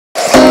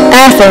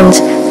Athens.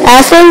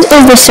 Athens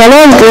is the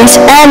center of Greece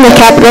and the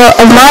capital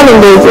of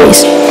modern-day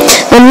Greece.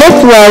 The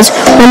myth was,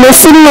 when the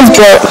city was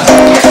built,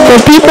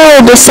 the people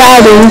were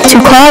deciding to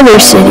call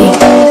their city.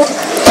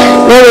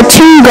 There were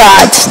two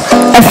gods,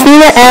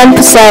 Athena and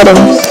Poseidon,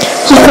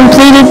 who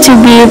completed to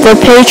be the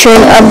patron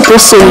of the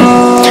city.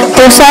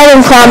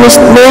 Poseidon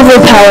promised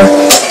naval power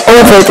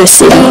over the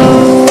city,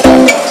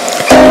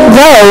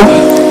 though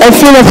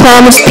Athena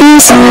promised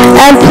peace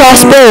and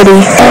prosperity,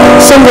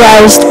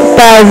 symbolized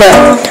by the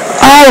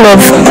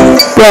olive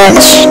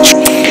branch.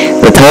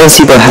 The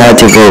townspeople had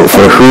to vote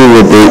for who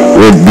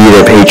would be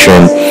their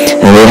patron,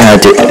 and they had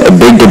a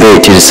big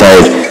debate to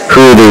decide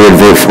who they would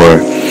vote for.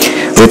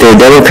 With their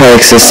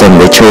democratic system,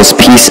 they chose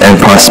peace and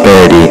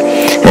prosperity,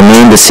 and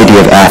named the city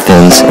of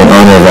Athens in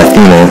honor of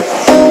Athena.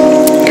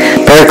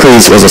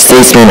 Pericles was a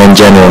statesman and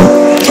general.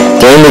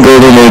 During the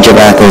golden age of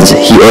Athens,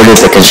 he ordered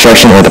the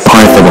construction of the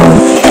Parthenon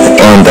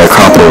and the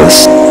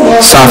Acropolis.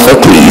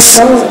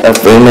 Sophocles, a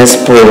famous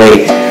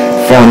playwright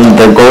from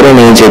the golden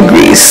age of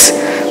Greece.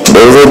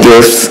 Those are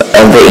gifts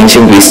of the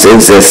ancient Greece to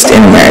exist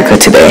in America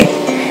today.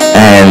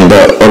 And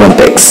the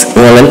Olympics.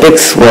 The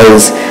Olympics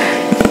was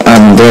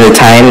during a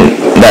time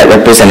that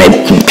represented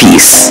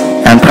peace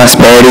and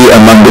prosperity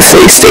among the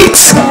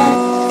city-states.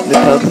 The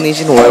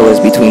Peloponnesian War was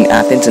between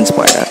Athens and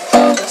Sparta.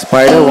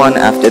 Sparta won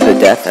after the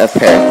death of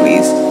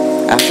Pericles.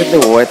 After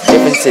the war, the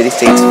different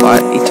city-states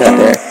fought each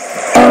other.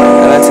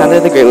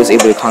 Alexander the Great was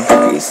able to conquer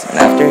Greece, and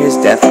after his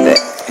death,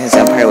 his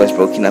empire was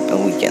broken up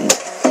and weakened.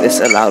 This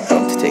allowed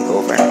Rome to take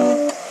over.